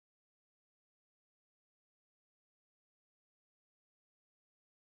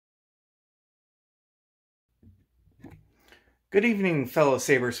Good evening, fellow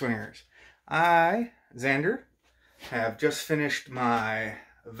saber swingers. I, Xander, have just finished my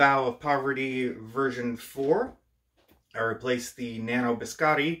Vow of Poverty version 4. I replaced the Nano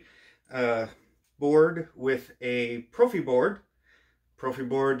Biscotti board with a Profi board. Profi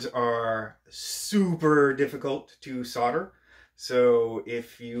boards are super difficult to solder, so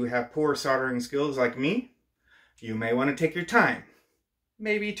if you have poor soldering skills like me, you may want to take your time.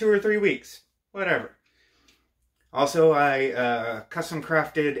 Maybe 2 or 3 weeks, whatever. Also, I custom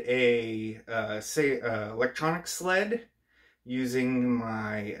crafted a electronic sled using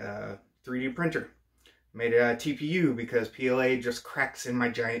my 3D printer. Made a TPU because PLA just cracks in my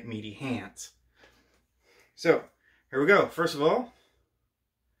giant meaty hands. So, here we go. First of all,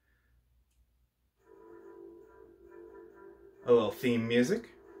 a little theme music,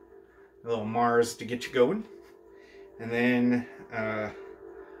 a little Mars to get you going, and then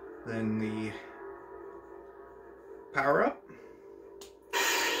the power up.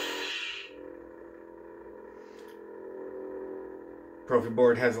 Profi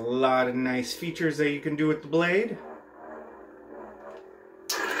board has a lot of nice features that you can do with the blade.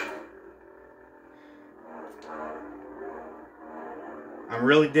 I'm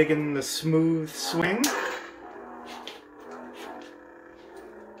really digging the smooth swing.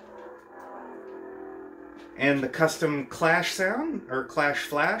 And the custom clash sound, or clash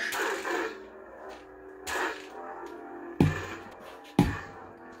flash.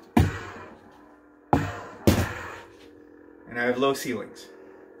 And I have low ceilings.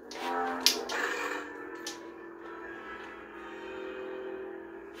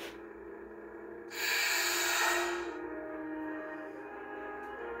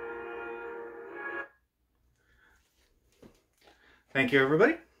 Thank you,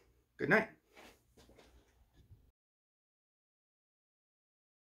 everybody. Good night.